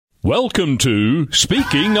Welcome to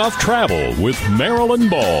Speaking of Travel with Marilyn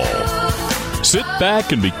Ball. Sit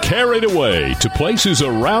back and be carried away to places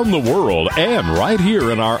around the world and right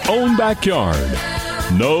here in our own backyard.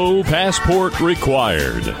 No passport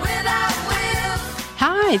required.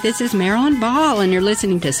 Hi, this is Marilyn Ball, and you're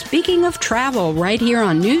listening to Speaking of Travel right here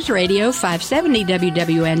on News Radio 570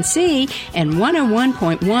 WWNC and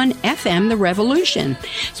 101.1 FM The Revolution.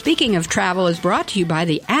 Speaking of Travel is brought to you by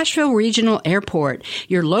the Asheville Regional Airport,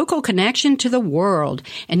 your local connection to the world.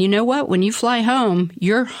 And you know what? When you fly home,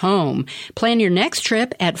 you're home. Plan your next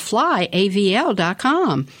trip at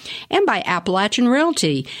flyavl.com. And by Appalachian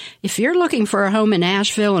Realty. If you're looking for a home in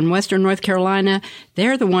Asheville and Western North Carolina,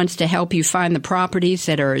 they're the ones to help you find the properties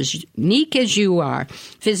that are as unique as you are.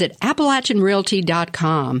 Visit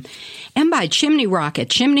AppalachianRealty.com. And by Chimney Rock at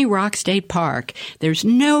Chimney Rock State Park. There's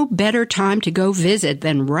no better time to go visit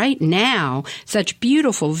than right now. Such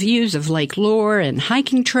beautiful views of Lake Lure and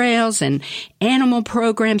hiking trails and animal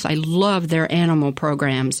programs. I love their animal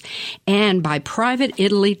programs. And by Private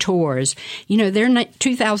Italy Tours. You know, their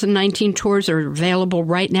 2019 tours are available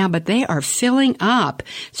right now, but they are filling up.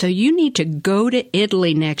 So you need to go to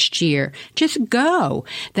Italy next year. Just go.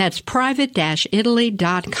 That's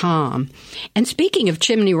private-italy.com. And speaking of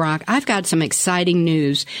Chimney Rock, I've got some exciting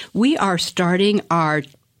news. We are starting our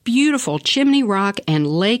beautiful Chimney Rock and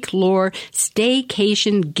Lake Lure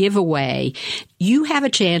staycation giveaway. You have a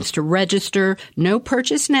chance to register, no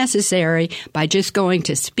purchase necessary, by just going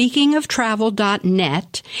to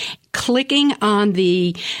speakingoftravel.net, clicking on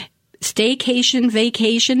the staycation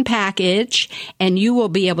vacation package, and you will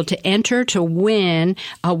be able to enter to win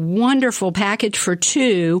a wonderful package for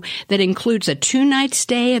two that includes a 2-night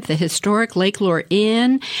stay at the historic Lake Lure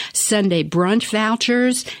Inn, Sunday brunch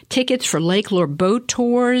vouchers, tickets for Lake Lure boat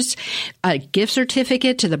tours, a gift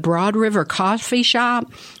certificate to the Broad River Coffee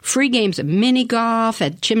Shop, free games of mini golf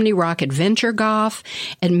at Chimney Rock Adventure Golf,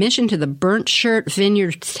 admission to the Burnt Shirt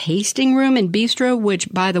Vineyard Tasting Room and Bistro,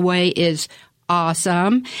 which, by the way, is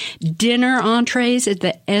awesome, dinner entrees at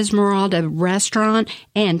the Esmeralda Restaurant,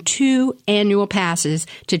 and 2 annual passes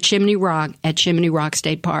to Chimney Rock at Chimney Rock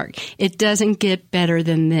State Park. It doesn't get better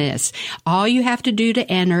than this. All you have to do to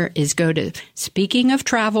enter is go to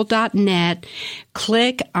speakingoftravel.net,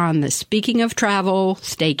 click on the Speaking of Travel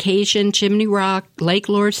Staycation Chimney Rock Lake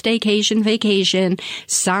Lure Staycation Vacation,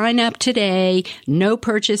 sign up today, no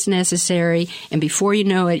purchase necessary, and before you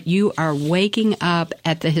know it, you are waking up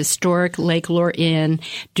at the historic Lake Lure Inn,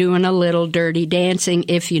 doing a little dirty dancing,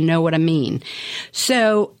 if you know what I mean.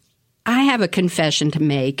 So I have a confession to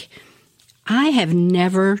make. I have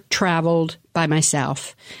never traveled by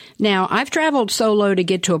myself. Now, I've traveled solo to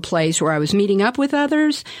get to a place where I was meeting up with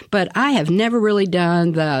others, but I have never really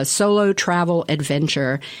done the solo travel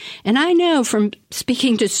adventure. And I know from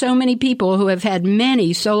speaking to so many people who have had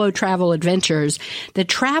many solo travel adventures that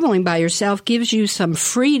traveling by yourself gives you some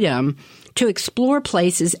freedom to explore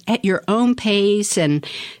places at your own pace and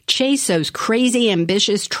chase those crazy,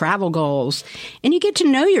 ambitious travel goals. And you get to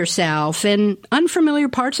know yourself and unfamiliar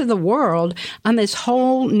parts of the world on this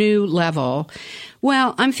whole new level.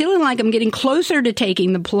 Well, I'm feeling like I'm getting closer to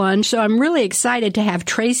taking the plunge, so I'm really excited to have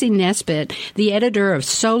Tracy Nesbitt, the editor of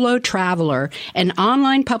Solo Traveler, an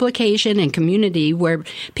online publication and community where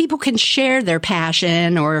people can share their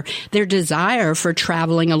passion or their desire for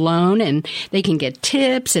traveling alone, and they can get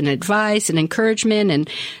tips and advice and encouragement. And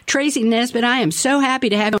Tracy Nesbitt, I am so happy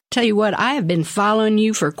to have you. I'll tell you what, I have been following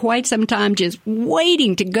you for quite some time, just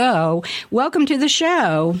waiting to go. Welcome to the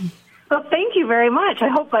show. Well, thank you very much. I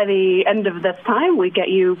hope by the end of this time we get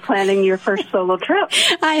you planning your first solo trip.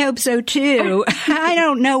 I hope so, too. I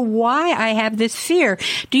don't know why I have this fear.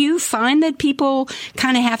 Do you find that people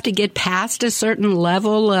kind of have to get past a certain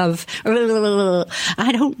level of,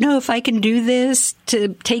 I don't know if I can do this, to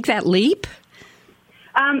take that leap?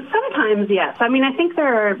 Sometimes, yes. I mean, I think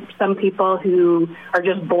there are some people who are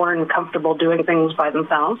just born comfortable doing things by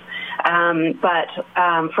themselves. But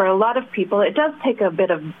for a lot of people, it does take a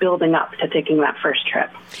bit of building up to taking that first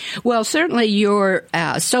trip. Well, certainly your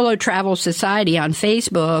Solo Travel Society on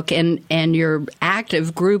Facebook and your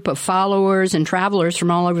active group of followers and travelers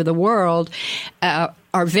from all over the world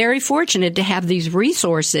are very fortunate to have these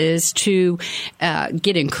resources to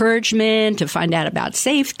get encouragement, to find out about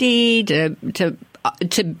safety, to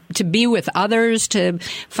be with others, to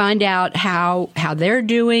find out how they're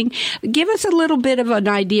doing. Give us a little bit of an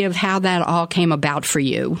idea of how that all came about for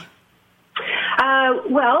you.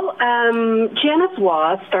 Janice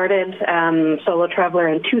Waugh started Solo Traveler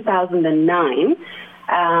in 2009.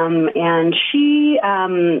 And she,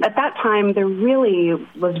 at that time, there really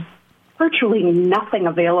was virtually nothing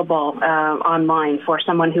available online for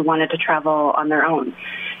someone who wanted to travel on their own.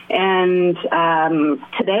 And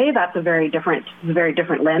today, that's a very different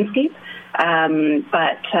landscape.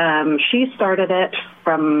 But she started it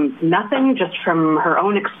from nothing, just from her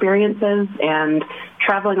own experiences and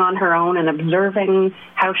traveling on her own and observing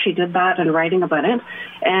how she did that and writing about it.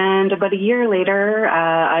 And about a year later,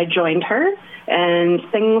 I joined her, and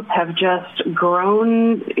things have just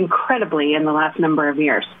grown incredibly in the last number of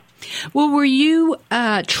years. Well, were you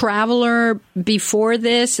a traveler before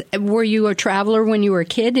this? Were you a traveler when you were a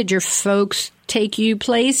kid? Did your folks take you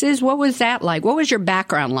places? What was that like? What was your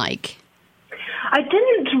background like? I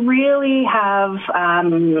didn't really have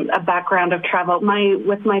a background of travel.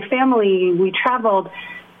 With my family, we traveled.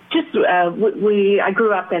 I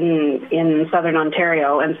grew up in southern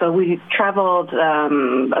Ontario, and so we traveled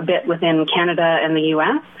a bit within Canada and the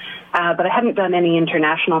U.S., but I hadn't done any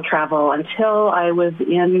international travel until I was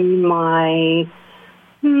in my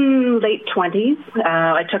late 20s.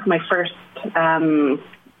 I took my first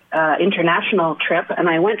international trip, and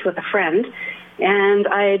I went with a friend. And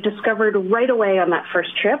I discovered right away on that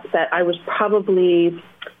first trip that I was probably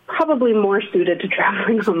more suited to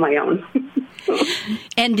traveling on my own.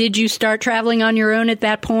 And did you start traveling on your own at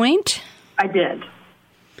that point? I did.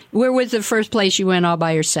 Where was the first place you went all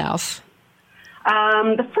by yourself?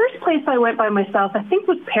 The first place I went by myself, I think,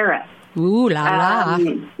 was Paris. Ooh la la.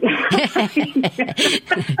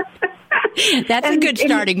 That's a good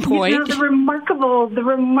starting point. You know, the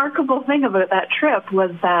remarkable thing about that trip was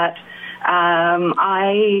that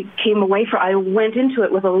I went into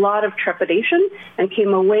it with a lot of trepidation and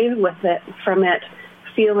came away from it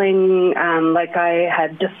feeling like I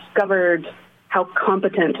had discovered how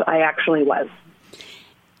competent I actually was.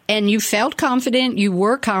 And you felt confident, you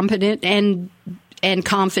were competent and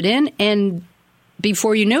confident, and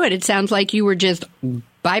before you knew it, it sounds like you were just,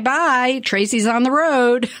 bye-bye, Tracy's on the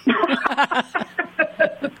road.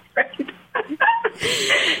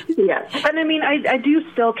 Yes. And I mean, I do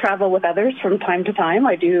still travel with others from time to time.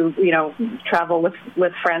 I do, travel with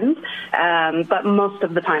friends. But most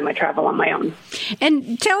of the time I travel on my own.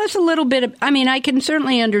 And tell us a little bit, I can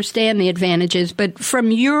certainly understand the advantages, but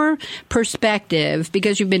from your perspective,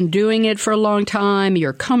 because you've been doing it for a long time,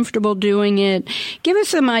 you're comfortable doing it, give us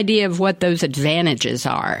some idea of what those advantages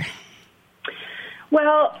are.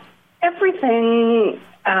 Well, everything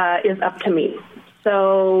is up to me.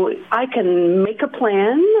 So I can make a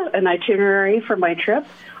plan, an itinerary for my trip.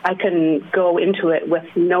 I can go into it with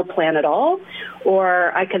no plan at all,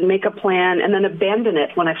 or I can make a plan and then abandon it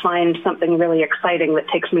when I find something really exciting that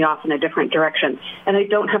takes me off in a different direction. And I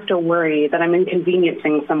don't have to worry that I'm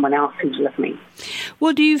inconveniencing someone else who's with me.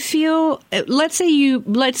 Well, do you feel, let's say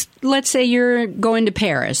you're going to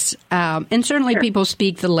Paris, and certainly Sure. people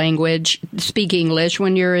speak English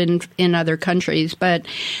when you're in other countries, but,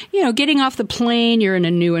 getting off the plane, you're in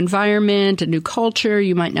a new environment, a new culture,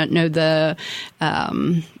 you might not know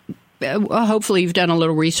hopefully you've done a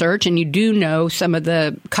little research and you do know some of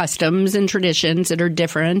the customs and traditions that are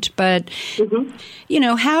different, but,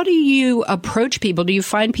 how do you approach people? Do you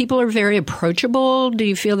find people are very approachable? Do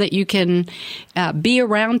you feel that you can be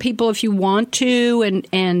around people if you want to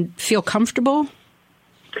and feel comfortable?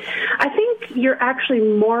 I think you're actually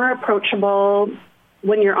more approachable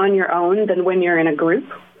when you're on your own than when you're in a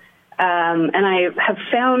group. And I have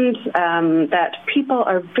found that people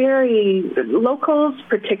are locals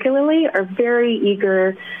particularly, are very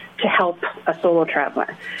eager to help a solo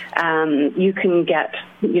traveler. You can get,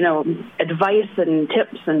 advice and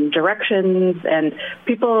tips and directions, and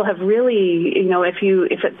people have really,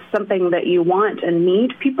 if it's something that you want and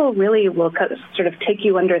need, people really will sort of take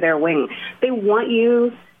you under their wing. They want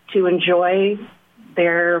you to enjoy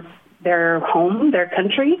their home, their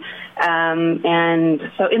country. And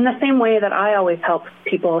so in the same way that I always help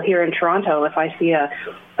people here in Toronto, if I see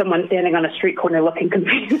someone standing on a street corner looking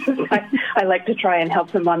confused, I like to try and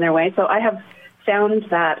help them on their way. So I have found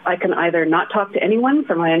that I can either not talk to anyone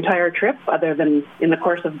for my entire trip other than in the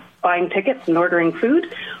course of buying tickets and ordering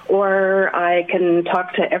food, or I can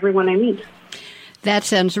talk to everyone I meet. That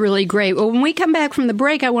sounds really great. Well, when we come back from the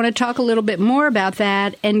break, I want to talk a little bit more about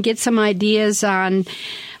that and get some ideas on,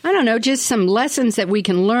 just some lessons that we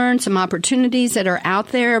can learn, some opportunities that are out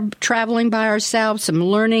there traveling by ourselves, some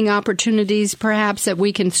learning opportunities perhaps that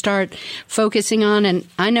we can start focusing on. And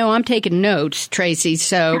I know I'm taking notes, Tracy,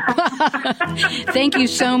 so thank you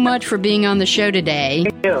so much for being on the show today.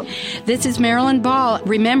 Thank you. This is Marilyn Ball.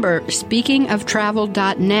 Remember,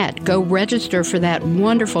 speakingoftravel.net. Go register for that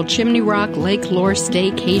wonderful Chimney Rock Lake Lure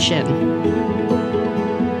staycation.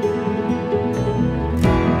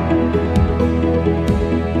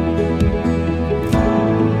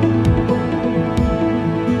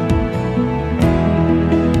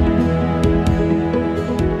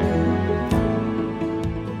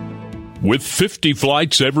 With 50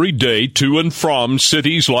 flights every day to and from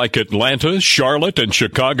cities like Atlanta, Charlotte, and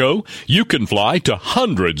Chicago, you can fly to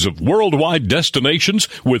hundreds of worldwide destinations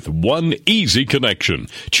with one easy connection.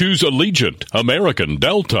 Choose Allegiant, American,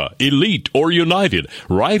 Delta, Elite, or United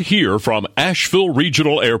right here from Asheville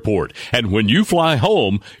Regional Airport. And when you fly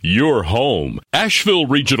home, you're home. Asheville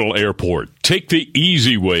Regional Airport. Take the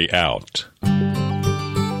easy way out.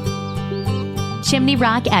 Chimney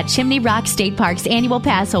Rock at Chimney Rock State Park's annual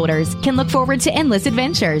pass holders can look forward to endless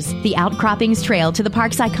adventures. The Outcroppings Trail to the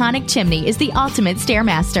park's iconic chimney is the ultimate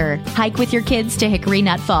stairmaster. Hike with your kids to Hickory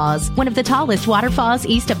Nut Falls, one of the tallest waterfalls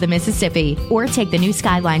east of the Mississippi, or take the new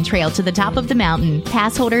Skyline Trail to the top of the mountain.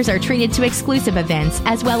 Pass holders are treated to exclusive events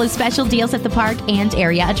as well as special deals at the park and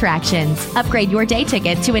area attractions. Upgrade your day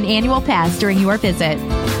ticket to an annual pass during your visit.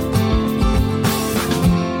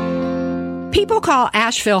 People call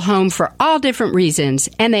Asheville home for all different reasons,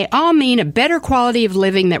 and they all mean a better quality of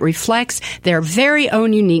living that reflects their very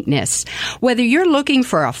own uniqueness. Whether you're looking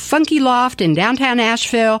for a funky loft in downtown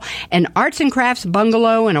Asheville, an arts and crafts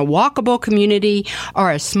bungalow in a walkable community,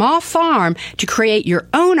 or a small farm to create your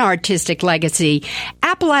own artistic legacy,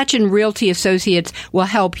 Appalachian Realty Associates will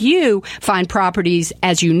help you find properties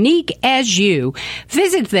as unique as you.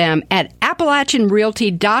 Visit them at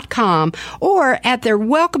AppalachianRealty.com or at their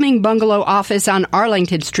welcoming bungalow office on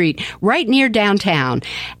Arlington Street, right near downtown.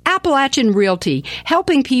 Appalachian Realty,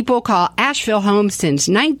 helping people call Asheville home since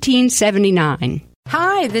 1979.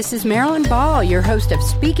 Hi, this is Marilyn Ball, your host of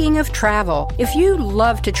Speaking of Travel. If you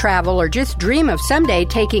love to travel or just dream of someday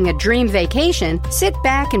taking a dream vacation, sit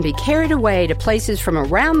back and be carried away to places from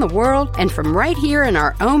around the world and from right here in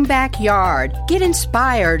our own backyard. Get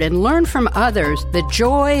inspired and learn from others the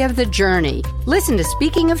joy of the journey. Listen to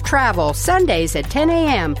Speaking of Travel Sundays at 10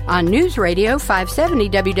 a.m. on News Radio 570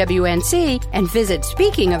 WWNC and visit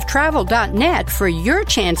speakingoftravel.net for your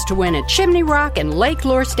chance to win a Chimney Rock and Lake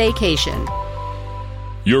Lure staycation.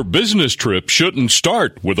 Your business trip shouldn't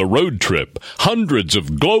start with a road trip. Hundreds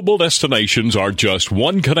of global destinations are just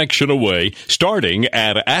one connection away, starting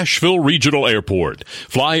at Asheville Regional Airport.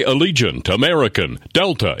 Fly Allegiant, American,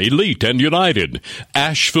 Delta, Elite, and United.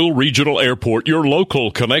 Asheville Regional Airport, your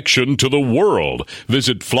local connection to the world.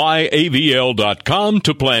 Visit flyavl.com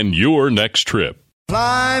to plan your next trip.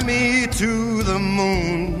 Fly me to the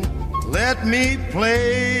moon, let me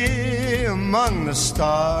play among the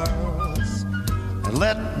stars.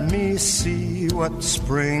 Let me see what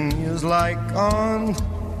spring is like on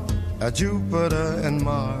Jupiter and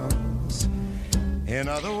Mars.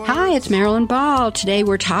 Hi, it's Marilyn Ball. Today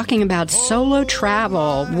we're talking about solo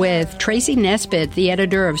travel with Tracy Nesbitt, the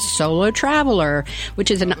editor of Solo Traveler, which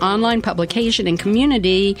is an online publication and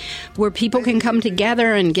community where people can come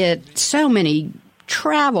together and get so many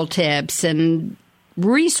travel tips and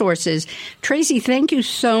resources. Tracy, thank you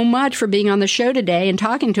so much for being on the show today and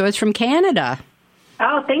talking to us from Canada.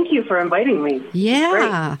 Oh, thank you for inviting me.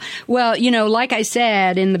 Yeah. Well, like I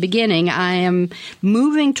said in the beginning, I am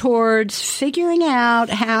moving towards figuring out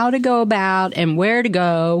how to go about and where to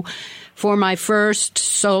go for my first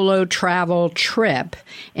solo travel trip.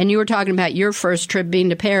 And you were talking about your first trip being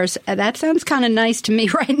to Paris. That sounds kind of nice to me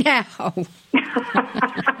right now.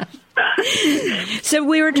 So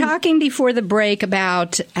we were talking before the break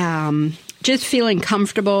about just feeling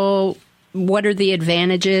comfortable. What are the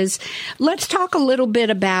advantages? Let's talk a little bit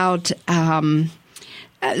about some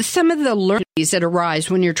of the learnings that arise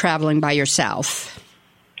when you're traveling by yourself.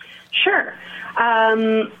 Sure.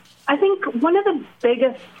 I think one of the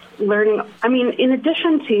biggest learning, in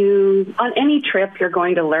addition to on any trip, you're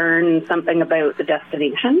going to learn something about the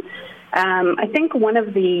destination. I think one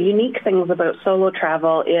of the unique things about solo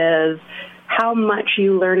travel is how much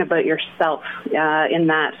you learn about yourself in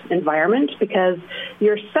that environment, because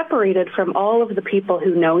you're separated from all of the people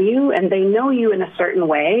who know you, and they know you in a certain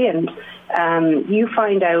way, and you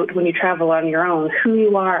find out when you travel on your own who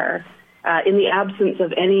you are in the absence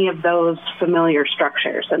of any of those familiar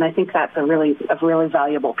structures. And I think that's a really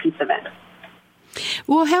valuable piece of it.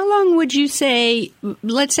 Well, how long would you say,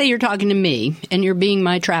 let's say you're talking to me and you're being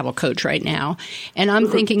my travel coach right now, and I'm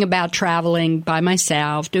thinking about traveling by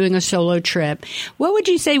myself, doing a solo trip. What would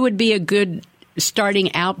you say would be a good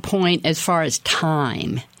starting out point as far as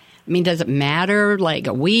time? Does it matter, like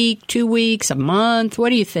a week, 2 weeks, a month? What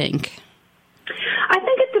do you think? I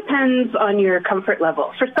think it depends on your comfort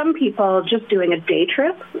level. For some people, just doing a day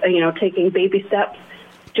trip, taking baby steps,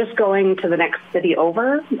 just going to the next city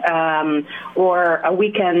over, or a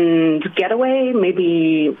weekend getaway,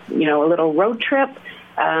 maybe, a little road trip,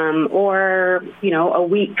 or, a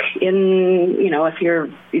week in, if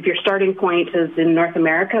your starting point is in North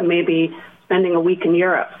America, maybe spending a week in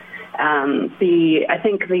Europe. I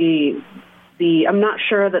think I'm not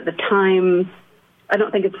sure that the time, I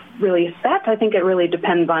don't think it's really set. I think it really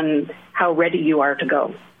depends on how ready you are to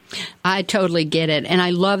go. I totally get it. And I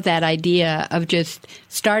love that idea of just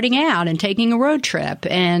starting out and taking a road trip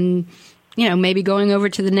and, maybe going over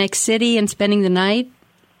to the next city and spending the night,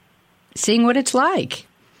 seeing what it's like.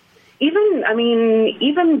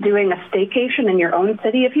 Even doing a staycation in your own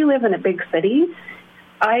city, if you live in a big city,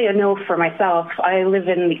 I know for myself, I live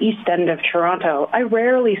in the east end of Toronto. I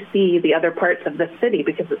rarely see the other parts of the city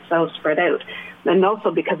because it's so spread out. And also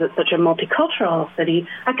because it's such a multicultural city,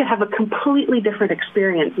 I could have a completely different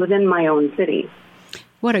experience within my own city.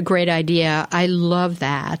 What a great idea. I love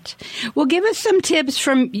that. Well, give us some tips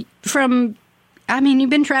from you've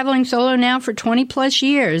been traveling solo now for 20 plus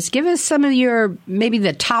years. Give us some of maybe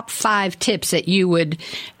the top 5 tips that you would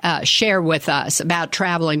share with us about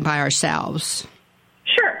traveling by ourselves.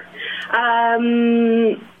 Sure.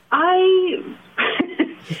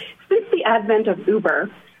 Since the advent of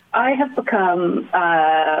Uber, I have become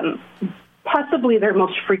possibly their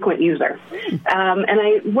most frequent user.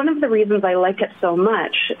 And one of the reasons I like it so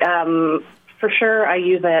much, for sure I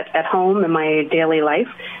use it at home in my daily life,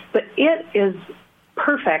 but it is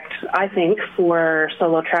perfect, I think, for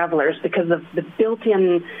solo travelers because of the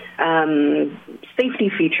built-in safety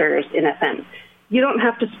features, in a sense. You don't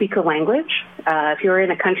have to speak a language. If you're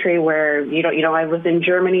in a country where, I was in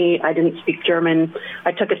Germany, I didn't speak German.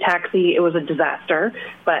 I took a taxi. It was a disaster.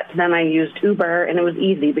 But then I used Uber, and it was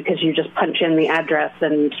easy because you just punch in the address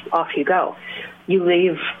and off you go. You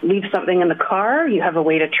leave something in the car, you have a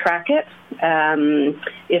way to track it.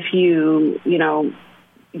 If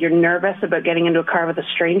you're nervous about getting into a car with a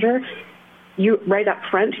stranger, you right up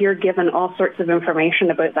front, you're given all sorts of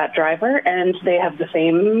information about that driver, and they have the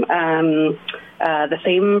same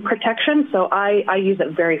protection. So I use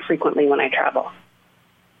it very frequently when I travel.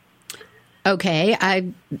 Okay,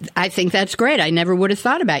 I think that's great. I never would have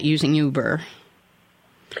thought about using Uber.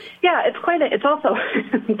 Yeah, it's also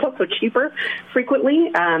cheaper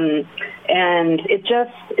frequently, and it's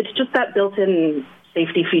just that built-in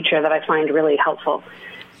safety feature that I find really helpful.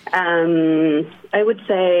 I would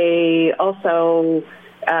say also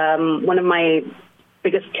one of my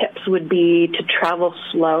biggest tips would be to travel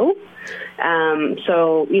slow.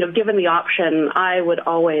 So, given the option, I would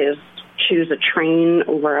always choose a train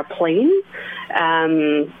over a plane.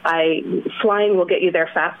 Flying will get you there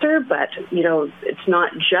faster, but, it's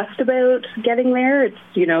not just about getting there. It's,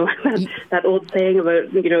 that old saying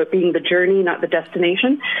about, it being the journey, not the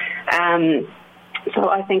destination. So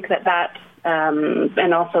I think that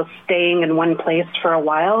and also staying in one place for a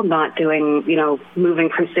while, not doing, moving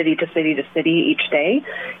from city to city to city each day.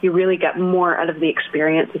 You really get more out of the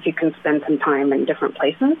experience if you can spend some time in different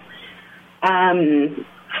places.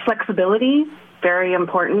 Flexibility, very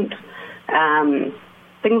important.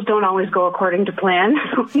 Things don't always go according to plan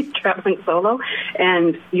when you're traveling solo,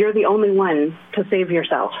 and you're the only one to save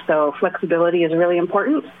yourself. So flexibility is really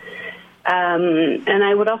important. And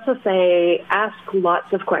I would also say ask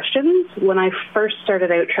lots of questions. When I first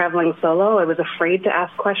started out traveling solo, I was afraid to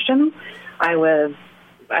ask questions. I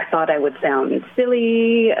thought I would sound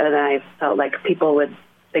silly, and I felt like people would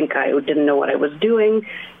think I didn't know what I was doing.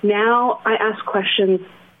 Now I ask questions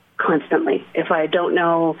constantly. If I don't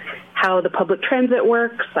know how the public transit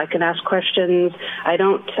works, I can ask questions. I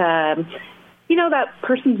don't... that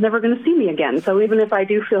person's never going to see me again. So even if I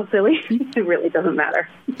do feel silly, it really doesn't matter.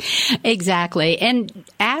 Exactly. And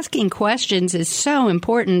asking questions is so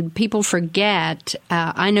important. People forget.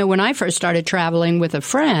 I know when I first started traveling with a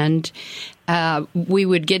friend, we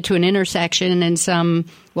would get to an intersection and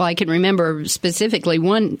I can remember specifically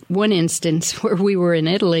one instance where we were in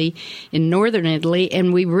Italy, in northern Italy,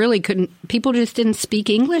 and we really people just didn't speak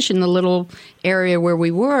English in the little area where we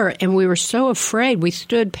were, and we were so afraid. We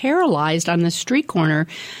stood paralyzed on the street corner,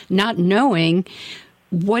 not knowing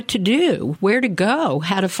what to do, where to go,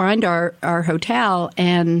 how to find our hotel,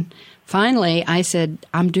 and finally, I said,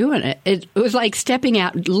 I'm doing it. It was like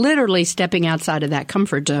literally stepping outside of that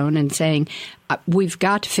comfort zone and saying, we've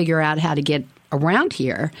got to figure out how to get around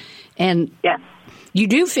here. And you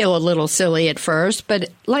do feel a little silly at first, but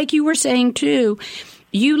like you were saying too,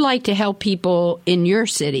 you like to help people in your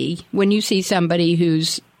city. When you see somebody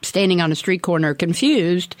who's standing on a street corner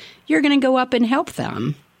confused, you're going to go up and help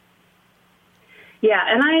them. Yeah,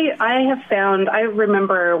 and I have found, I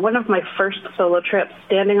remember one of my first solo trips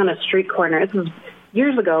standing on a street corner. This was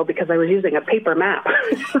years ago because I was using a paper map.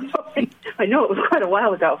 I know it was quite a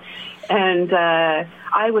while ago. And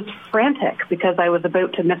I was frantic because I was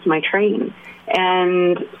about to miss my train.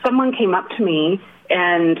 And someone came up to me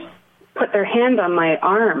and put their hand on my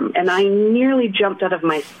arm, and I nearly jumped out of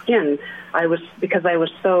my skin. Because I was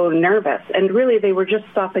so nervous, and really they were just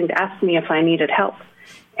stopping to ask me if I needed help.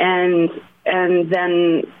 And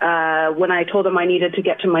then when I told him I needed to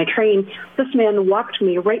get to my train, this man walked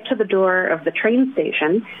me right to the door of the train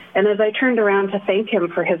station. And as I turned around to thank him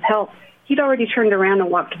for his help, he'd already turned around and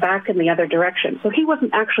walked back in the other direction. So he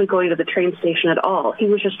wasn't actually going to the train station at all. He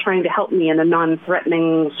was just trying to help me in a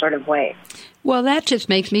non-threatening sort of way. Well, that just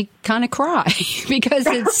makes me kind of cry because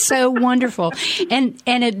it's so wonderful. And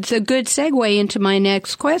it's a good segue into my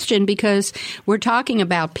next question, because we're talking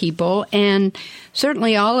about people, and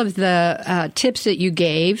certainly all of the tips that you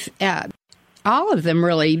gave, all of them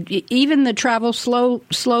really, even the travel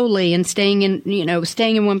slowly and staying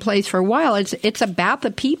in one place for a while, it's about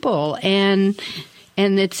the people, and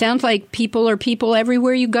it sounds like people are people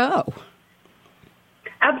everywhere you go.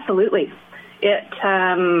 Absolutely.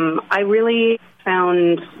 I really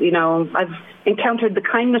found, I've encountered the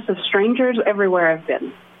kindness of strangers everywhere I've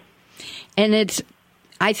been. And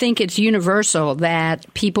I think it's universal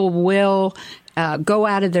that people will go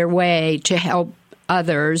out of their way to help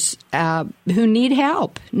others who need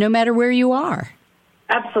help, no matter where you are.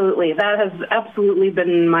 Absolutely. That has absolutely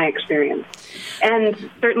been my experience. And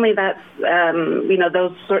certainly that's,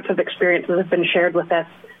 those sorts of experiences have been shared with us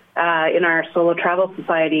in our Solo Travel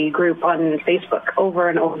Society group on Facebook over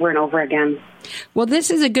and over and over again. Well,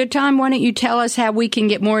 this is a good time. Why don't you tell us how we can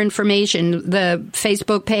get more information? The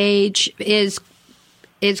Facebook page is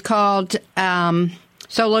called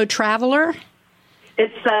Solo Traveler.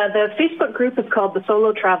 It's the Facebook group is called the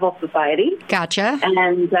Solo Travel Society. Gotcha.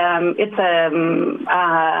 And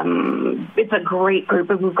it's a great group.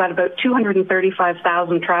 We've got about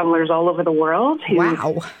 235,000 travelers all over the world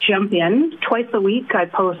who jump in. Twice a week I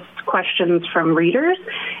post questions from readers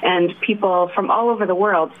and people from all over the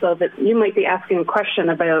world, so that you might be asking a question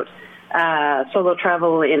about solo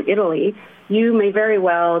travel in Italy. You may very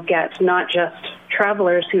well get not just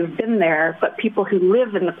travelers who've been there, but people who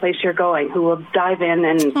live in the place you're going, who will dive in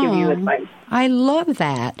and give you advice. I love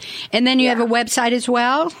that. And then you have a website as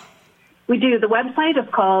well? We do. The website is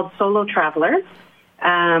called Solo Traveler.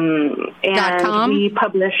 And we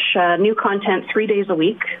publish new content 3 days a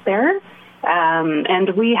week there. And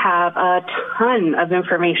we have a ton of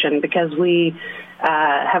information because we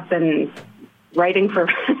have been writing for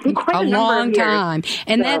quite a long time.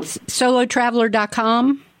 And that's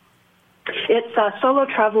solotraveler.com? It's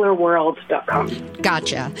solotravelerworld.com.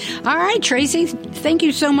 Gotcha. All right, Tracy, thank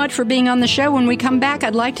you so much for being on the show. When we come back,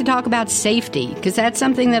 I'd like to talk about safety, because that's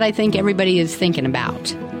something that I think everybody is thinking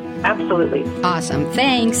about. Absolutely. Awesome.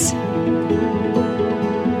 Thanks.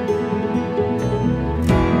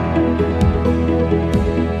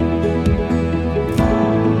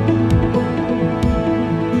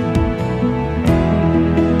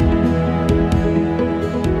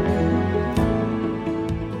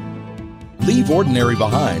 Leave ordinary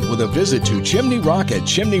behind with a visit to Chimney Rock at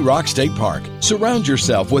Chimney Rock State Park. Surround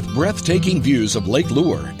yourself with breathtaking views of Lake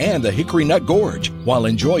Lure and the Hickory Nut Gorge while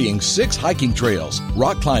enjoying 6 hiking trails,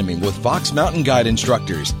 rock climbing with Fox Mountain Guide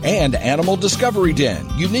instructors, and Animal Discovery Den,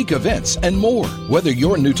 unique events, and more. Whether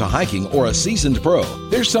you're new to hiking or a seasoned pro,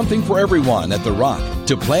 there's something for everyone at The Rock.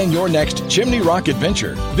 To plan your next Chimney Rock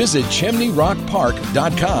adventure, visit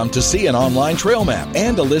chimneyrockpark.com to see an online trail map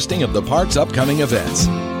and a listing of the park's upcoming events.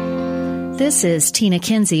 This is Tina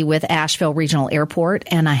Kinsey with Asheville Regional Airport,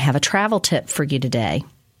 and I have a travel tip for you today.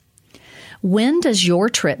 When does your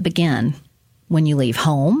trip begin? When you leave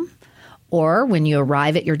home or when you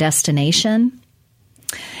arrive at your destination?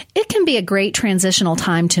 It can be a great transitional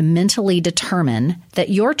time to mentally determine that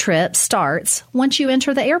your trip starts once you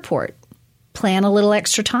enter the airport. Plan a little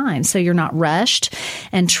extra time so you're not rushed,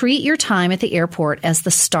 and treat your time at the airport as the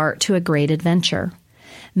start to a great adventure.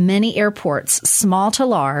 Many airports, small to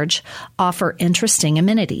large, offer interesting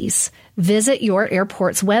amenities. Visit your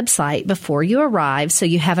airport's website before you arrive so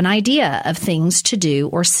you have an idea of things to do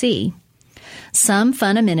or see. Some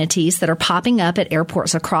fun amenities that are popping up at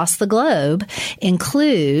airports across the globe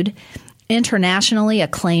include internationally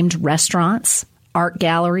acclaimed restaurants, art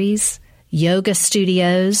galleries, yoga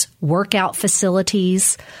studios, workout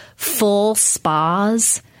facilities, full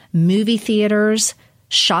spas, movie theaters,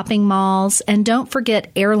 shopping malls, and don't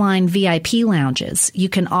forget airline VIP lounges. You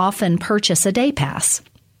can often purchase a day pass.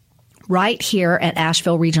 Right here at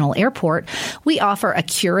Asheville Regional Airport, we offer a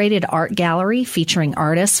curated art gallery featuring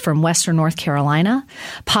artists from Western North Carolina,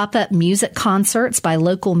 pop-up music concerts by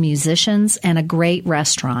local musicians, and a great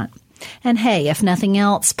restaurant. And hey, if nothing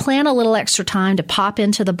else, plan a little extra time to pop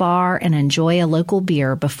into the bar and enjoy a local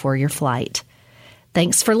beer before your flight.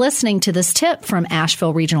 Thanks for listening to this tip from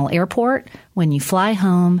Asheville Regional Airport. When you fly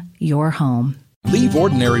home, you're home. Leave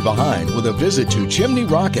ordinary behind with a visit to Chimney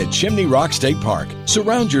Rock at Chimney Rock State Park.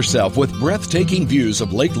 Surround yourself with breathtaking views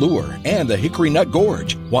of Lake Lure and the Hickory Nut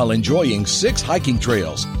Gorge while enjoying 6 hiking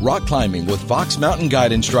trails, rock climbing with Fox Mountain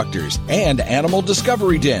Guide instructors, and Animal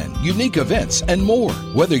Discovery Den, unique events, and more.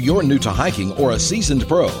 Whether you're new to hiking or a seasoned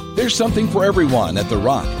pro, there's something for everyone at The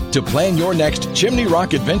Rock. To plan your next Chimney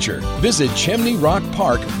Rock adventure, visit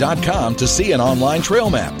chimneyrockpark.com to see an online trail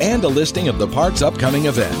map and a listing of the park's upcoming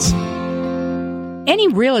events. Any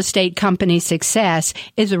real estate company's success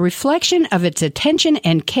is a reflection of its attention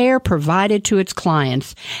and care provided to its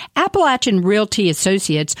clients. Appalachian Realty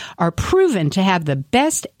Associates are proven to have the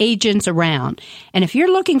best agents around. And if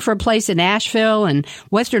you're looking for a place in Asheville and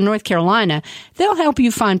Western North Carolina, they'll help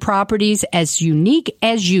you find properties as unique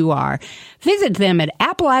as you are. Visit them at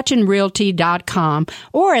AppalachianRealty.com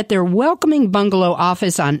or at their welcoming bungalow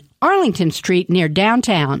office on Arlington Street near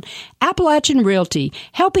downtown. Appalachian Realty,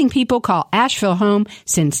 helping people call Asheville home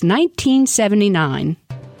since 1979.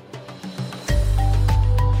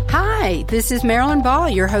 Hi, this is Marilyn Ball,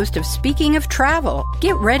 your host of Speaking of Travel.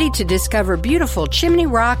 Get ready to discover beautiful Chimney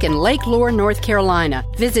Rock and Lake Lure, North Carolina.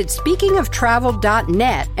 Visit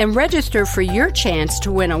speakingoftravel.net and register for your chance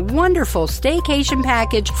to win a wonderful staycation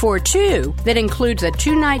package for 2 that includes a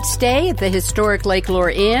 2-night stay at the historic Lake Lure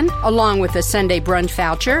Inn, along with a Sunday brunch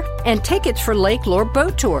voucher, and tickets for Lake Lure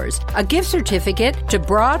boat tours, a gift certificate to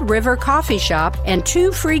Broad River Coffee Shop, and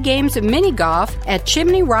 2 free games of mini golf at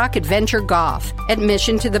Chimney Rock Adventure Golf.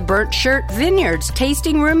 Admission to the Burnt Shirt Vineyards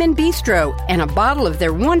Tasting Room and Bistro, and a bottle of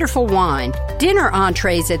their wonderful wine. Dinner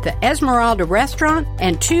entrees at the Esmeralda Restaurant,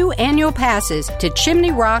 and 2 annual passes to Chimney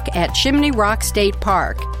Rock at Chimney Rock State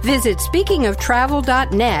Park. Visit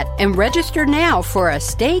speakingoftravel.net and register now for a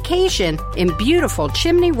staycation in beautiful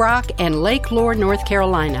Chimney Rock and Lake Lure, North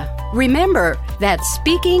Carolina. Remember, that's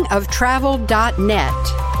speakingoftravel.net.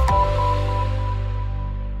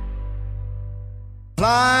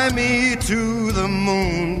 Fly me to the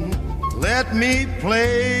moon, let me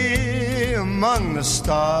play among the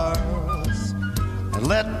stars, and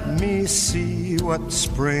let me see what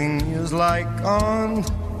spring is like on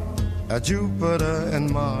Jupiter and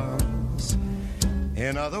Mars.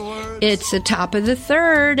 In other words, it's the top of the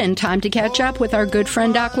 3rd and time to catch up with our good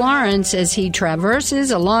friend Doc Lawrence as he traverses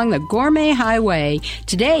along the Gourmet Highway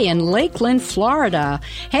today in Lakeland, Florida.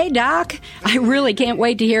 Hey, Doc, I really can't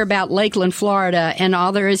wait to hear about Lakeland, Florida and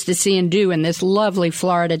all there is to see and do in this lovely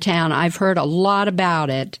Florida town. I've heard a lot about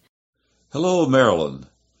it. Hello, Maryland.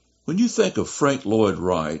 When you think of Frank Lloyd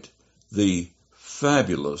Wright, the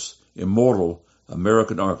fabulous, immortal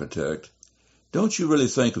American architect, don't you really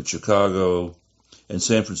think of Chicago and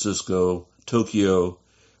San Francisco, Tokyo,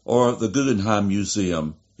 or the Guggenheim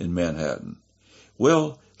Museum in Manhattan?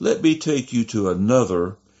 Well, let me take you to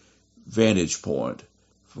another vantage point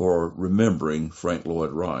for remembering Frank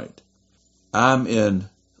Lloyd Wright. I'm in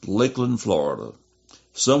Lakeland, Florida,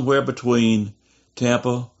 somewhere between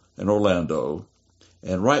Tampa and Orlando,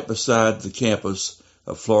 and right beside the campus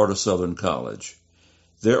of Florida Southern College.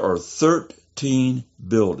 There are 13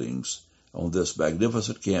 buildings on this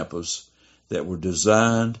magnificent campus that were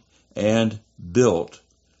designed and built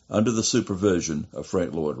under the supervision of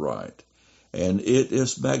Frank Lloyd Wright. And it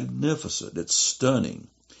is magnificent. It's stunning.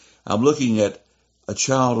 I'm looking at a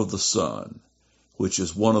Child of the Sun, which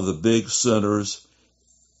is one of the big centers,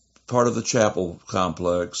 part of the chapel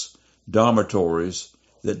complex, dormitories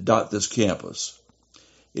that dot this campus.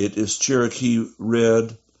 It is Cherokee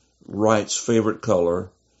red, Wright's favorite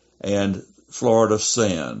color, and Florida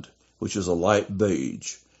sand, which is a light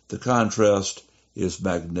beige. The contrast is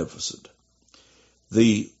magnificent.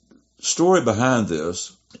 The story behind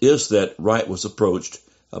this is that Wright was approached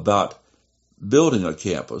about building a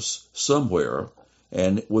campus somewhere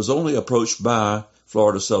and was only approached by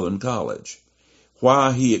Florida Southern College.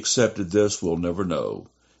 Why he accepted this, we'll never know,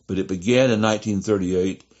 but it began in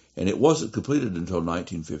 1938 and it wasn't completed until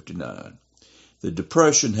 1959. The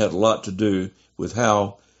Depression had a lot to do with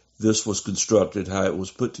how this was constructed, how it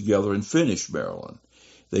was put together and finished, Maryland.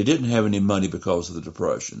 They didn't have any money because of the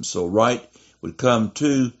Depression. So Wright would come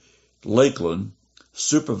to Lakeland,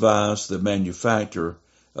 supervise the manufacture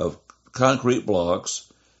of concrete blocks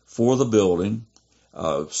for the building,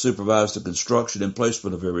 supervise the construction and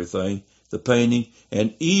placement of everything, the painting,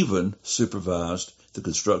 and even supervised the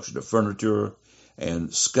construction of furniture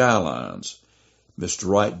and skylines. Mr.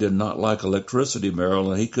 Wright did not like electricity,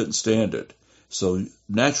 Maryland. He couldn't stand it. So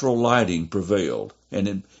natural lighting prevailed, and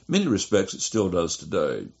in many respects it still does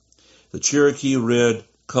today. The Cherokee red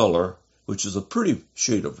color, which is a pretty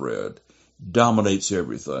shade of red, dominates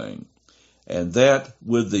everything. And that,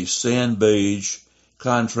 with the sand beige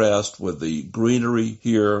contrast with the greenery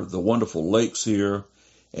here, the wonderful lakes here,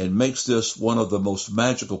 and makes this one of the most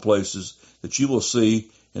magical places that you will see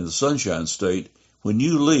in the Sunshine State when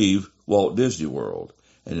you leave Walt Disney World.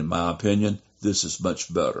 And in my opinion, this is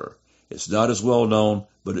much better. It's not as well known,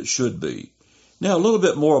 but it should be. Now, a little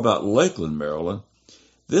bit more about Lakeland, Maryland.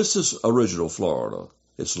 This is original Florida.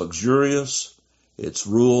 It's luxurious, it's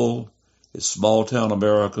rural, it's small town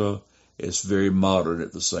America, it's very modern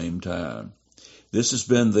at the same time. This has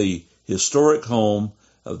been the historic home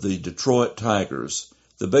of the Detroit Tigers,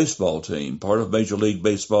 the baseball team, part of Major League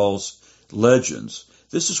Baseball's legends.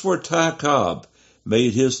 This is where Ty Cobb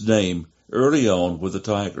made his name early on with the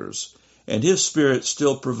Tigers, and his spirit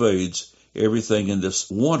still pervades everything in this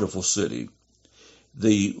wonderful city.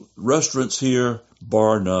 The restaurants here,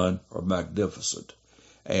 bar none, are magnificent.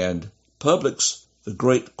 And Publix, the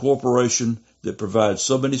great corporation that provides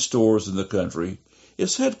so many stores in the country,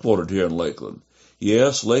 is headquartered here in Lakeland.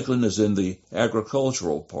 Yes, Lakeland is in the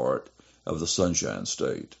agricultural part of the Sunshine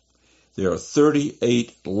State. There are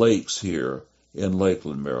 38 lakes here in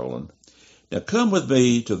Lakeland, Maryland. Now come with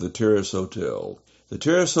me to the Terrace Hotel. The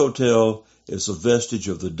Terrace Hotel is a vestige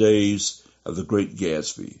of the days of the Great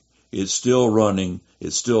Gatsby. It's still running,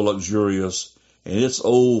 it's still luxurious, and it's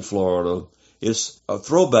old Florida. It's a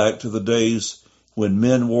throwback to the days when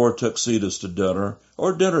men wore tuxedos to dinner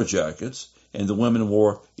or dinner jackets, and the women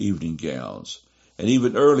wore evening gowns. And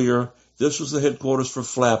even earlier, this was the headquarters for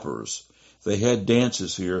flappers. They had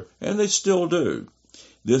dances here, and they still do.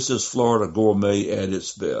 This is Florida gourmet at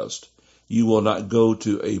its best. You will not go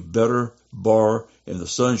to a better bar in the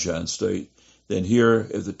Sunshine State than here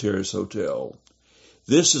at the Terrace Hotel.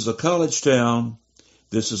 This is a college town.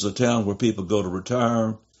 This is a town where people go to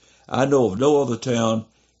retire. I know of no other town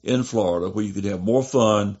in Florida where you can have more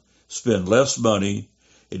fun, spend less money.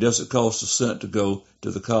 It doesn't cost a cent to go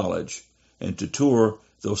to the college and to tour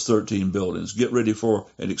those 13 buildings. Get ready for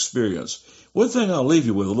an experience. One thing I'll leave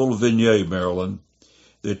you with, a little vignette, Maryland.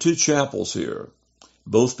 There are two chapels here,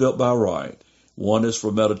 both built by Wright. One is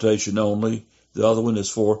for meditation only. The other one is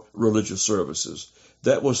for religious services.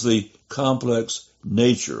 That was the complex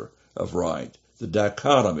nature of Wright, the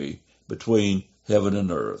dichotomy between heaven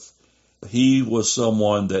and earth. He was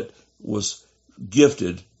someone that was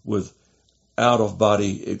gifted with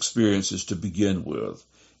out-of-body experiences to begin with.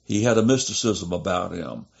 He had a mysticism about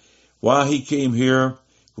him. Why he came here,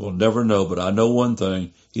 we'll never know, but I know one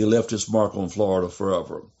thing, he left his mark on Florida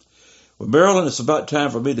forever. Well, Maryland, it's about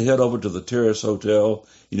time for me to head over to the Terrace Hotel.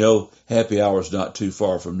 You know, happy hour's not too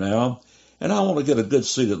far from now. And I want to get a good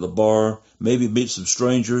seat at the bar, maybe meet some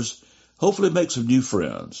strangers, hopefully make some new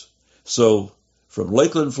friends. So, from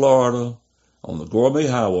Lakeland, Florida, on the Gourmet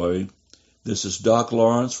Highway, this is Doc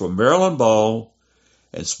Lawrence from Maryland Ball.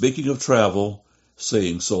 And speaking of travel,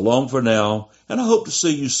 saying so long for now, and I hope to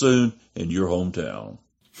see you soon in your hometown.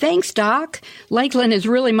 Thanks, Doc. Lakeland is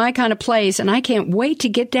really my kind of place, and I can't wait to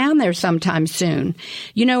get down there sometime soon.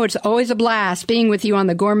 You know, it's always a blast being with you on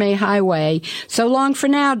the Gourmet Highway. So long for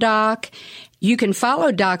now, Doc. You can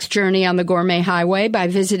follow Doc's journey on the Gourmet Highway by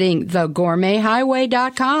visiting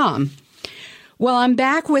thegourmethighway.com. Well, I'm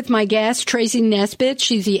back with my guest, Tracy Nesbitt.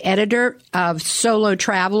 She's the editor of Solo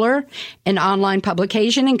Traveler, an online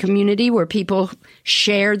publication and community where people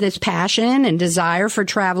share this passion and desire for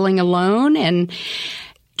traveling alone. And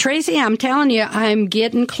Tracy, I'm telling you, I'm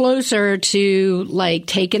getting closer to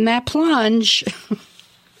taking that plunge.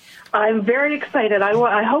 I'm very excited.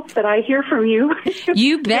 I hope that I hear from you.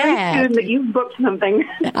 You bet. Very soon that you've booked something.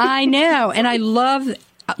 I know, and I love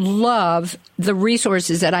the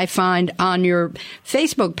resources that I find on your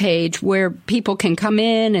Facebook page where people can come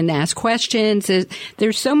in and ask questions.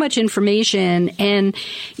 There's so much information, and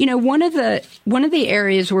you know, one of the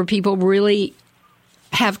areas where people really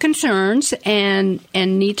have concerns and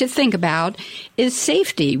need to think about is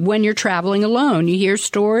safety when you're traveling alone. You hear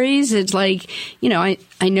stories. It's like, you know,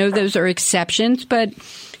 I know those are exceptions, but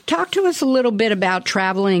talk to us a little bit about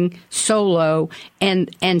traveling solo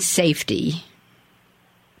and safety.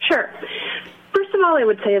 Sure. First of all, I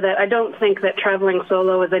would say that I don't think that traveling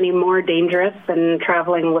solo is any more dangerous than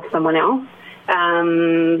traveling with someone else.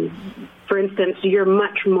 For instance, you're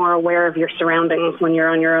much more aware of your surroundings when you're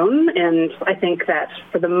on your own, and I think that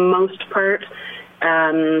for the most part,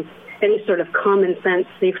 any sort of common sense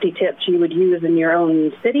safety tips you would use in your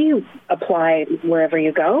own city apply wherever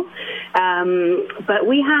you go. But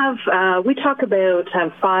we talk about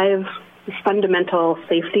 5 fundamental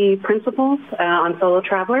safety principles on Solo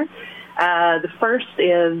Traveler. The first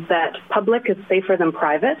is that public is safer than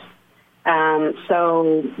private.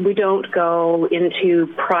 So we don't go into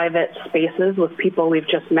private spaces with people we've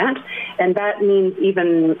just met, and that means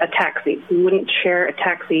even a taxi. We wouldn't share a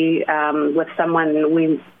taxi with someone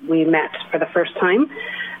we met for the first time.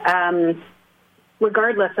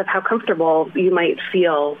 Regardless of how comfortable you might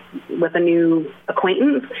feel with a new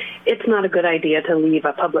acquaintance, it's not a good idea to leave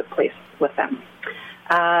a public place with them.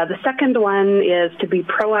 The second one is to be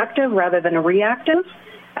proactive rather than reactive.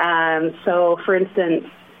 So, for instance,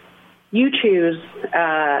 you choose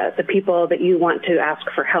the people that you want to ask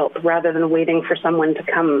for help rather than waiting for someone to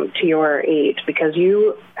come to your aid, because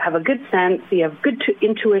you have a good sense, you have good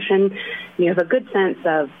intuition, you have a good sense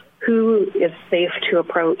of who is safe to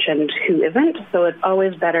approach and who isn't. So it's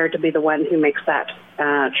always better to be the one who makes that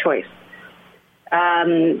choice.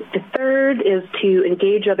 The third is to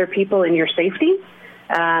engage other people in your safety.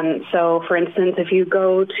 So, for instance, if you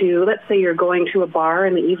go to, let's say you're going to a bar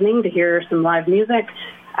in the evening to hear some live music,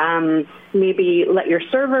 maybe let your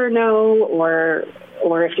server know, or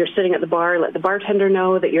if you're sitting at the bar, let the bartender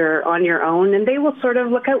know that you're on your own, and they will sort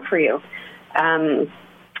of look out for you.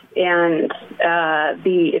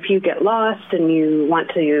 If you get lost and you want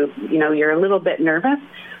to, you're a little bit nervous,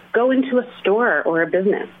 go into a store or a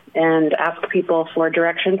business and ask people for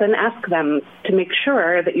directions and ask them to make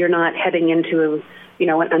sure that you're not heading into,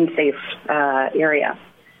 an unsafe area.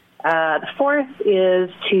 The fourth is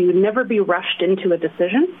to never be rushed into a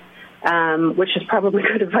decision, which is probably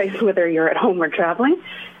good advice whether you're at home or traveling.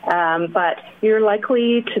 But you're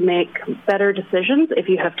likely to make better decisions if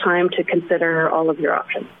you have time to consider all of your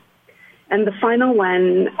options. And the final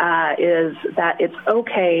one is that it's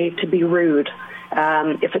okay to be rude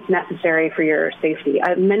if it's necessary for your safety.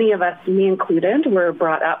 Many of us, me included, were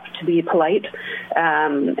brought up to be polite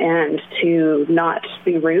and to not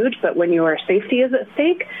be rude. But when your safety is at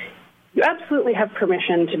stake, you absolutely have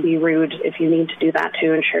permission to be rude if you need to do that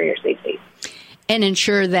to ensure your safety. And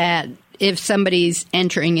ensure that if somebody's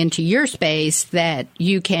entering into your space, that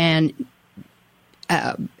you can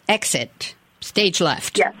exit stage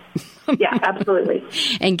left. Yes. Yeah, absolutely.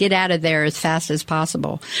 And get out of there as fast as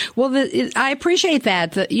possible. Well, I appreciate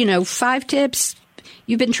that. 5 tips.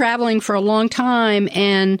 You've been traveling for a long time,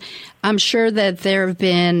 and I'm sure that there have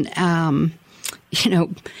been,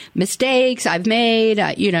 mistakes I've made,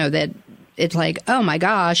 that it's like, oh my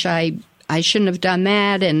gosh, I shouldn't have done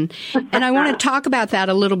that. And I want to talk about that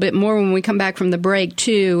a little bit more when we come back from the break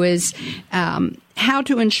too, is how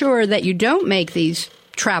to ensure that you don't make these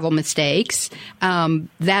travel mistakes.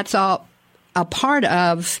 That's all a part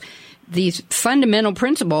of these fundamental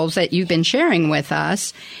principles that you've been sharing with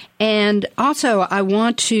us. And also, I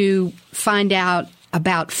want to find out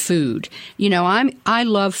about food. I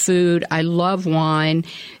love food. I love wine.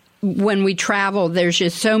 When we travel, there's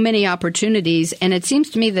just so many opportunities. And it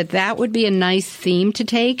seems to me that would be a nice theme to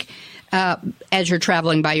take as you're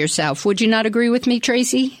traveling by yourself. Would you not agree with me,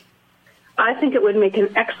 Tracy? I think it would make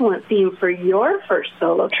an excellent theme for your first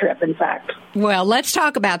solo trip, in fact. Well, let's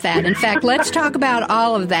talk about that. In fact, let's talk about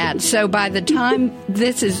all of that. So by the time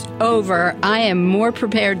this is over, I am more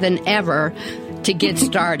prepared than ever to get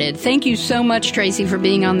started. Thank you so much, Tracy, for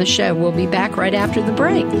being on the show. We'll be back right after the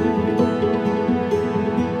break.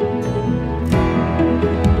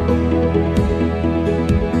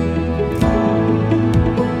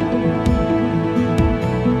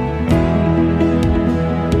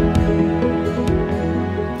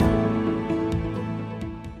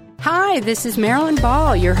 Hi, this is Marilyn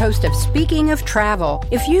Ball, your host of Speaking of Travel.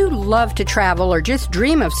 If you love to travel or just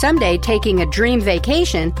dream of someday taking a dream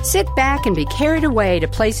vacation, sit back and be carried away to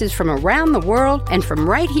places from around the world and from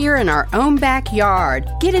right here in our own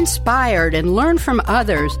backyard. Get inspired and learn from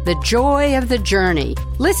others the joy of the journey.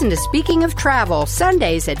 Listen to Speaking of Travel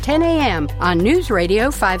Sundays at 10 a.m. on News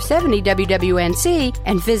Radio 570 WWNC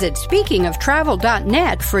and visit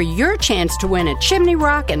speakingoftravel.net for your chance to win a Chimney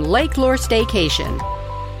Rock and Lake Lure staycation.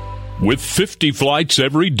 With 50 flights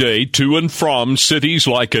every day to and from cities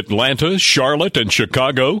like Atlanta, Charlotte, and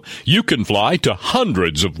Chicago, you can fly to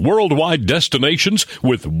hundreds of worldwide destinations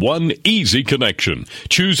with one easy connection.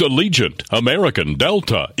 Choose Allegiant, American,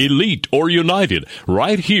 Delta, Elite, or United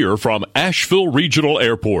right here from Asheville Regional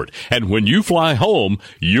Airport. And when you fly home,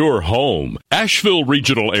 you're home. Asheville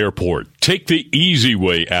Regional Airport. Take the easy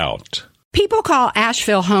way out. People call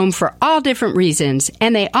Asheville home for all different reasons,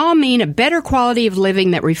 and they all mean a better quality of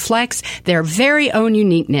living that reflects their very own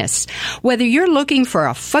uniqueness. Whether you're looking for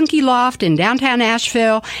a funky loft in downtown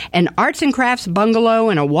Asheville, an arts and crafts bungalow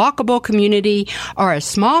in a walkable community, or a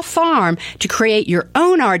small farm to create your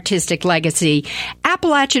own artistic legacy,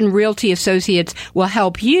 Appalachian Realty Associates will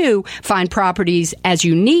help you find properties as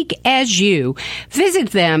unique as you.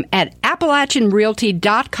 Visit them at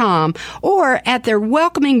AppalachianRealty.com or at their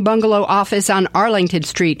welcoming bungalow office on Arlington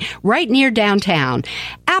Street, right near downtown.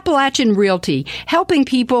 Appalachian Realty, helping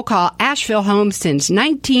people call Asheville home since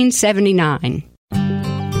 1979.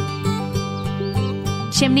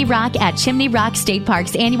 Chimney Rock at Chimney Rock State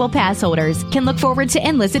Park's annual pass holders can look forward to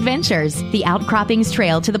endless adventures. The Outcroppings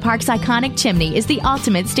Trail to the park's iconic chimney is the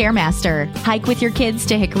ultimate stairmaster. Hike with your kids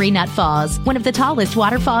to Hickory Nut Falls, one of the tallest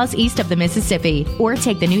waterfalls east of the Mississippi, or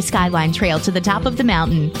take the new Skyline Trail to the top of the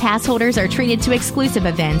mountain. Pass holders are treated to exclusive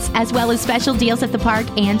events as well as special deals at the park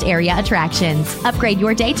and area attractions. Upgrade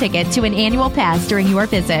your day ticket to an annual pass during your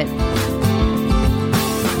visit.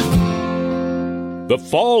 The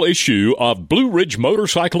fall issue of Blue Ridge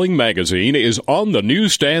Motorcycling Magazine is on the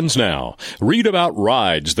newsstands now. Read about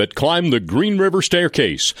rides that climb the Green River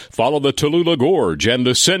Staircase, follow the Tallulah Gorge, and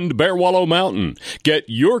ascend Bear Wallow Mountain. Get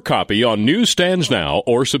your copy on newsstands now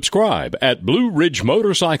or subscribe at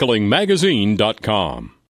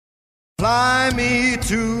BlueRidgeMotorcyclingMagazine.com. Fly me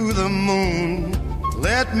to the moon,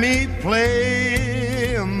 let me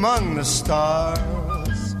play among the stars,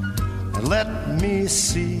 and let me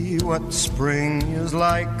see what spring is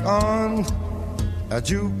like on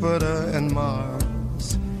Jupiter and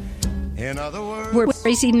Mars. In other words, We're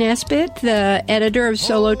Tracy Nesbitt, the editor of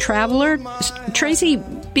Solo Traveler. Tracy,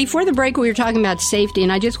 before the break, we were talking about safety,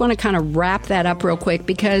 and I just want to kind of wrap that up real quick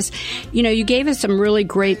because, you gave us some really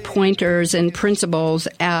great pointers and principles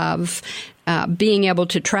of being able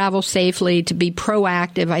to travel safely, to be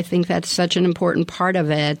proactive. I think that's such an important part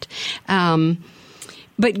of it.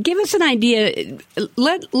 But give us an idea.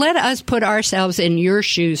 Let us put ourselves in your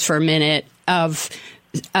shoes for a minute of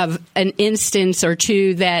an instance or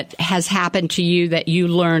two that has happened to you that you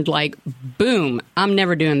learned, like, boom, I'm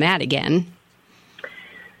never doing that again.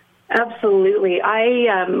 Absolutely.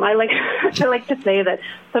 I like to say that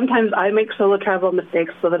sometimes I make solo travel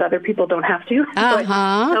mistakes so that other people don't have to. So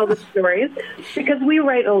I tell the stories because we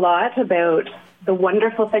write a lot about the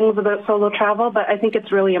wonderful things about solo travel, but I think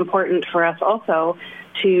it's really important for us also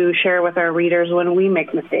to share with our readers when we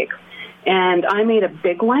make mistakes. And I made a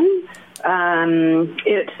big one.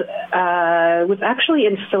 It was actually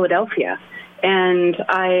in Philadelphia, and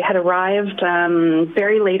I had arrived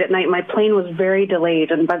very late at night. My plane was very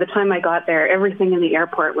delayed, and by the time I got there, everything in the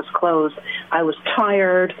airport was closed. I was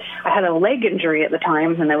tired. I had a leg injury at the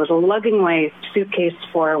time, and I was lugging my suitcase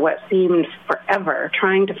for what seemed forever,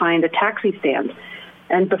 trying to find a taxi stand.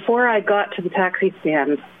 And before I got to the taxi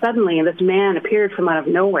stand, suddenly this man appeared from out of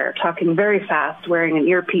nowhere, talking very fast, wearing an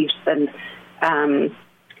earpiece, and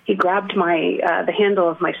he grabbed the handle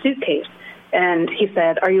of my suitcase, and he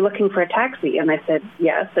said, "Are you looking for a taxi?" And I said,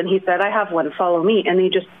 "Yes." And he said, "I have one, follow me." And he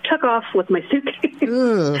just took off with my suitcase,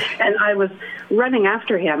 and I was running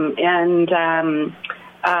after him, and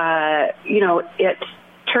it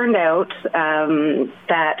turned out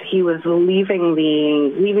that he was leaving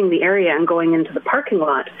the area and going into the parking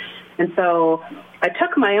lot. And so I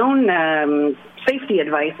took my own safety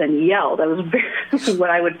advice and yelled. I was what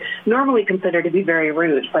I would normally consider to be very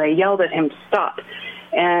rude, but I yelled at him to stop.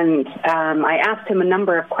 And I asked him a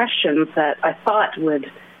number of questions that I thought would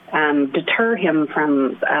deter him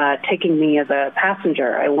from taking me as a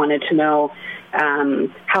passenger. I wanted to know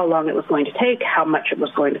how long it was going to take, how much it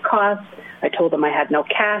was going to cost. I told him I had no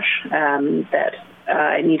cash, that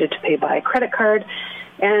I needed to pay by credit card,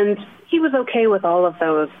 and he was okay with all of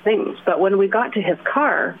those things. But when we got to his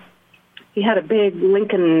car, he had a big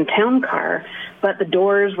Lincoln Town Car, but the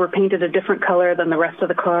doors were painted a different color than the rest of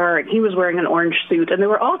the car, and he was wearing an orange suit, and there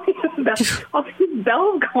were all these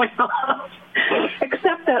bells going off,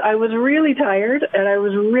 except that I was really tired, and I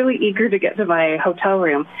was really eager to get to my hotel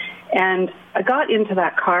room. And I got into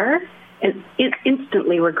that car, and it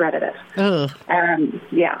instantly regretted it.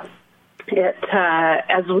 Yeah.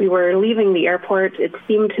 As we were leaving the airport, it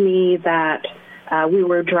seemed to me that we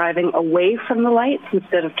were driving away from the lights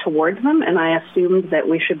instead of towards them, and I assumed that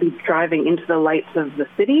we should be driving into the lights of the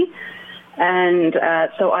city. And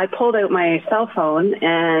so I pulled out my cell phone,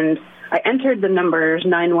 and I entered the numbers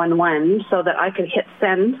 911 so that I could hit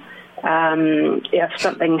send if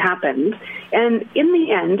something happened. And in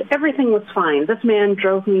the end, everything was fine. This man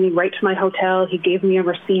drove me right to my hotel. He gave me a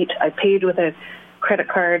receipt. I paid with a credit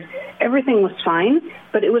card. Everything was fine,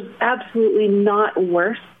 but it was absolutely not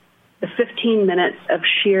worth the 15 minutes of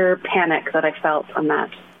sheer panic that I felt on that.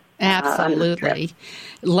 Absolutely.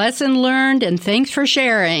 Lesson learned, and thanks for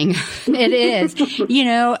sharing. It is.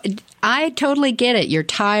 I totally get it. You're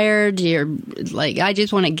tired. You're like, I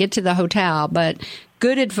just want to get to the hotel. But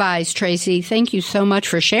Good advice, Tracy. Thank you so much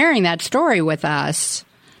for sharing that story with us.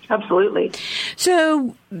 Absolutely.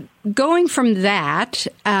 So, going from that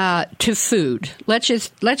to food, let's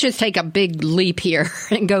just take a big leap here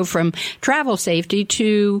and go from travel safety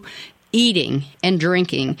to eating and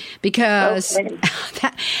drinking, because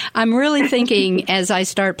I'm really thinking as I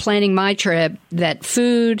start planning my trip that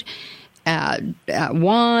food,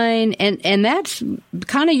 wine, and that's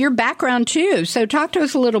kind of your background too. So, talk to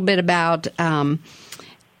us a little bit about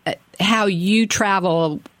how you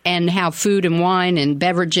travel and how food and wine and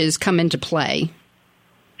beverages come into play.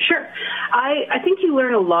 Sure. I think you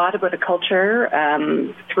learn a lot about a culture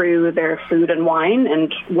through their food and wine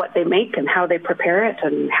and what they make and how they prepare it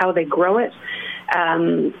and how they grow it.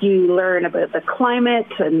 You learn about the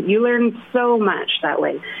climate, and you learn so much that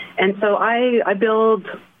way. And so I build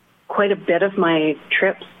quite a bit of my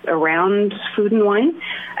trips around food and wine.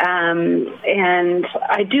 And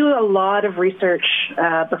I do a lot of research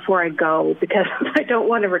before I go, because I don't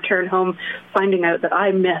want to return home finding out that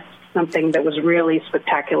I missed something that was really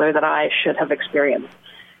spectacular that I should have experienced.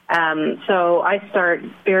 So I start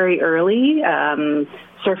very early,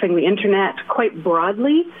 surfing the internet quite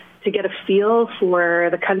broadly to get a feel for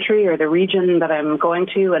the country or the region that I'm going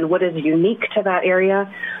to and what is unique to that area.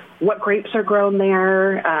 What grapes are grown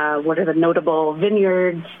there? What are the notable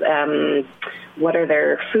vineyards? What are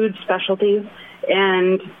their food specialties?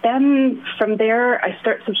 And then from there, I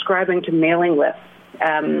start subscribing to mailing lists.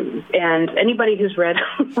 And anybody who's read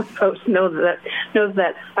my posts knows that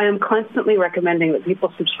I am constantly recommending that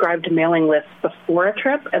people subscribe to mailing lists before a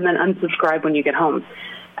trip and then unsubscribe when you get home.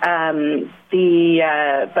 But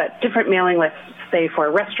different mailing lists, say for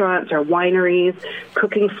restaurants or wineries,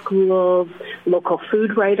 cooking schools, local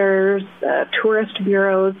food writers, tourist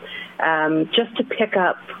bureaus, just to pick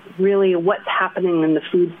up really what's happening in the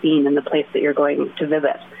food scene in the place that you're going to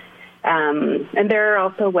visit. And there are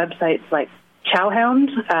also websites like Chowhound,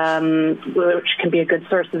 which can be a good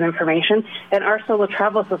source of information, and our Solo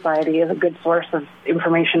Travel Society is a good source of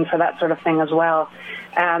information for that sort of thing as well.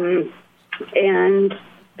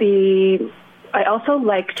 I also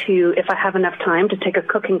like to, if I have enough time, to take a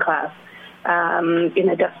cooking class in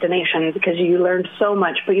a destination, because you learn so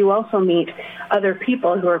much, but you also meet other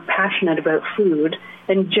people who are passionate about food.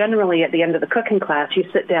 And generally, at the end of the cooking class, you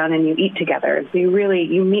sit down and you eat together. So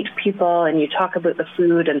you meet people and you talk about the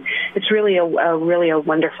food, and it's really a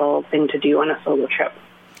wonderful thing to do on a solo trip.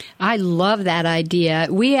 I love that idea.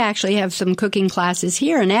 We actually have some cooking classes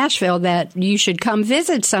here in Asheville that you should come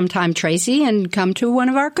visit sometime, Tracy, and come to one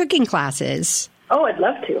of our cooking classes. Oh, I'd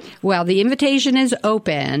love to. Well, the invitation is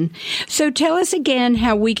open. So tell us again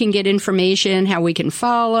how we can get information, how we can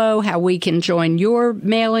follow, how we can join your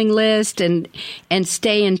mailing list and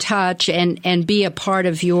stay in touch and be a part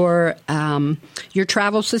of your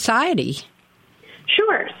travel society.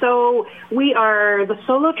 Sure. So we are the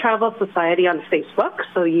Solo Travel Society on Facebook.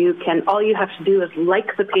 So all you have to do is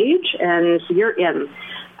like the page and you're in.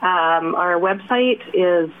 Our website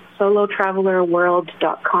is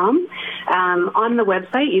solotravelerworld.com. On the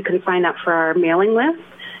website, you can sign up for our mailing list.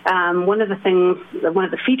 One of the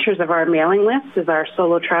features of our mailing list is our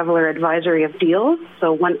Solo Traveler Advisory of Deals.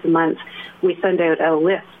 So once a month, we send out a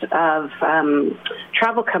list of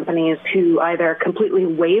travel companies who either completely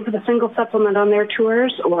waive the single supplement on their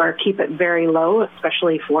tours or keep it very low,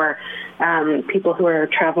 especially for people who are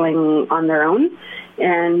traveling on their own.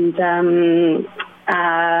 And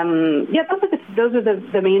those are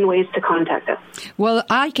the main ways to contact us. Well,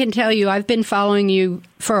 I can tell you, I've been following you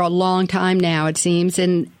for a long time now, it seems,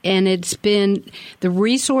 and it's been the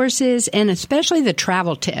resources and especially the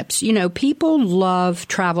travel tips. You know, people love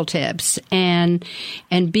travel tips and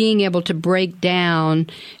being able to break down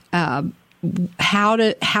how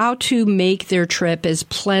to make their trip as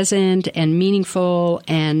pleasant and meaningful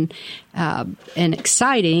and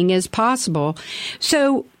exciting as possible.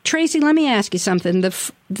 So, Tracy, let me ask you something.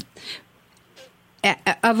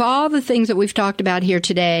 Of all the things that we've talked about here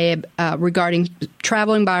today regarding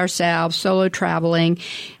traveling by ourselves, solo traveling,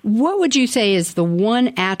 what would you say is the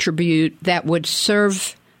one attribute that would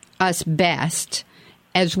serve us best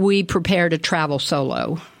as we prepare to travel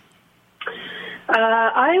solo?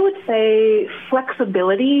 I would say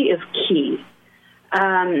flexibility is key.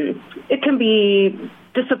 It can be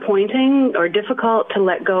disappointing or difficult to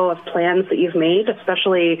let go of plans that you've made,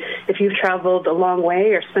 especially if you've traveled a long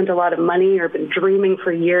way or spent a lot of money or been dreaming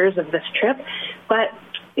for years of this trip. But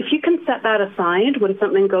if you can set that aside when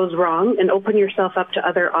something goes wrong and open yourself up to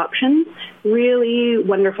other options, really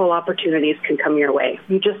wonderful opportunities can come your way.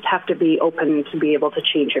 You just have to be open to be able to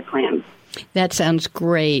change your plans. That sounds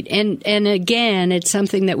great. And again, it's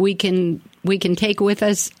something that we can take with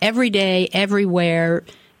us every day, everywhere,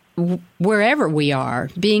 wherever we are.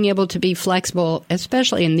 Being able to be flexible,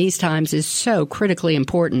 especially in these times, is so critically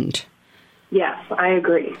important. Yes, I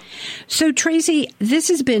agree. So, Tracy, this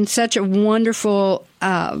has been such a wonderful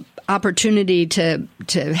opportunity to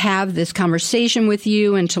have this conversation with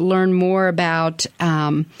you and to learn more about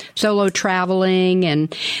solo traveling.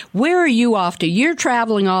 And where are you off to? You're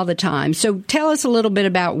traveling all the time. So tell us a little bit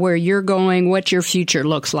about where you're going, what your future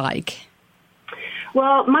looks like.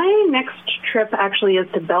 Well, my next trip actually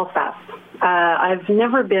is to Belfast. I've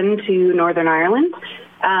never been to Northern Ireland.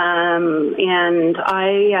 And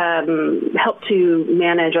I help to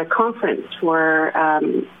manage a conference for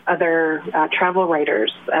other travel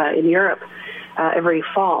writers in Europe every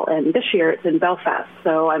fall. And this year it's in Belfast.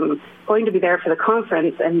 So I'm going to be there for the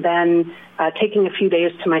conference and then taking a few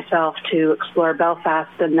days to myself to explore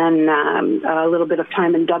Belfast and then a little bit of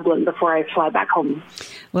time in Dublin before I fly back home.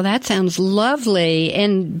 Well, that sounds lovely.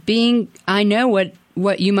 And I know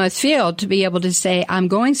what you must feel to be able to say, I'm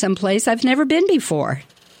going someplace I've never been before.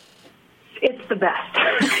 It's the best.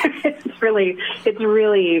 It's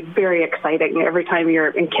really very exciting every time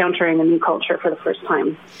you're encountering a new culture for the first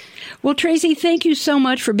time. Well, Tracy, thank you so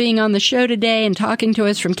much for being on the show today and talking to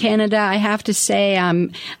us from Canada. I have to say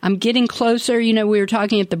I'm getting closer. You know, we were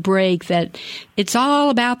talking at the break that it's all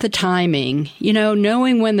about the timing, you know,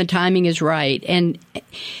 knowing when the timing is right and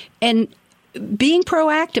being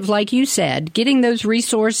proactive, like you said, getting those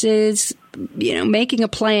resources, you know, making a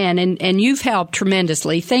plan, and you've helped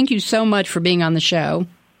tremendously. Thank you so much for being on the show.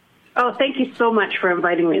 Oh, thank you so much for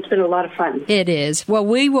inviting me. It's been a lot of fun. It is. Well,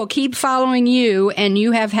 we will keep following you, and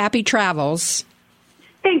you have happy travels.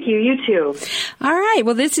 Thank you. You too. All right.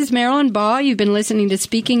 Well, this is Marilyn Ball. You've been listening to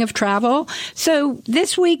Speaking of Travel. So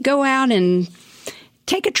this week, go out and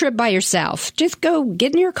take a trip by yourself. Just go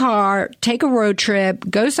get in your car, take a road trip,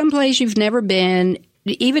 go someplace you've never been,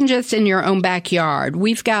 even just in your own backyard.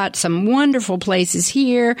 We've got some wonderful places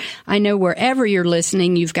here. I know wherever you're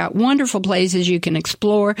listening, you've got wonderful places you can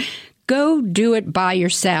explore. Go do it by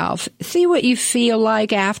yourself. See what you feel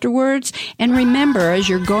like afterwards. And remember, as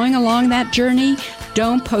you're going along that journey,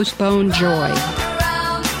 don't postpone joy.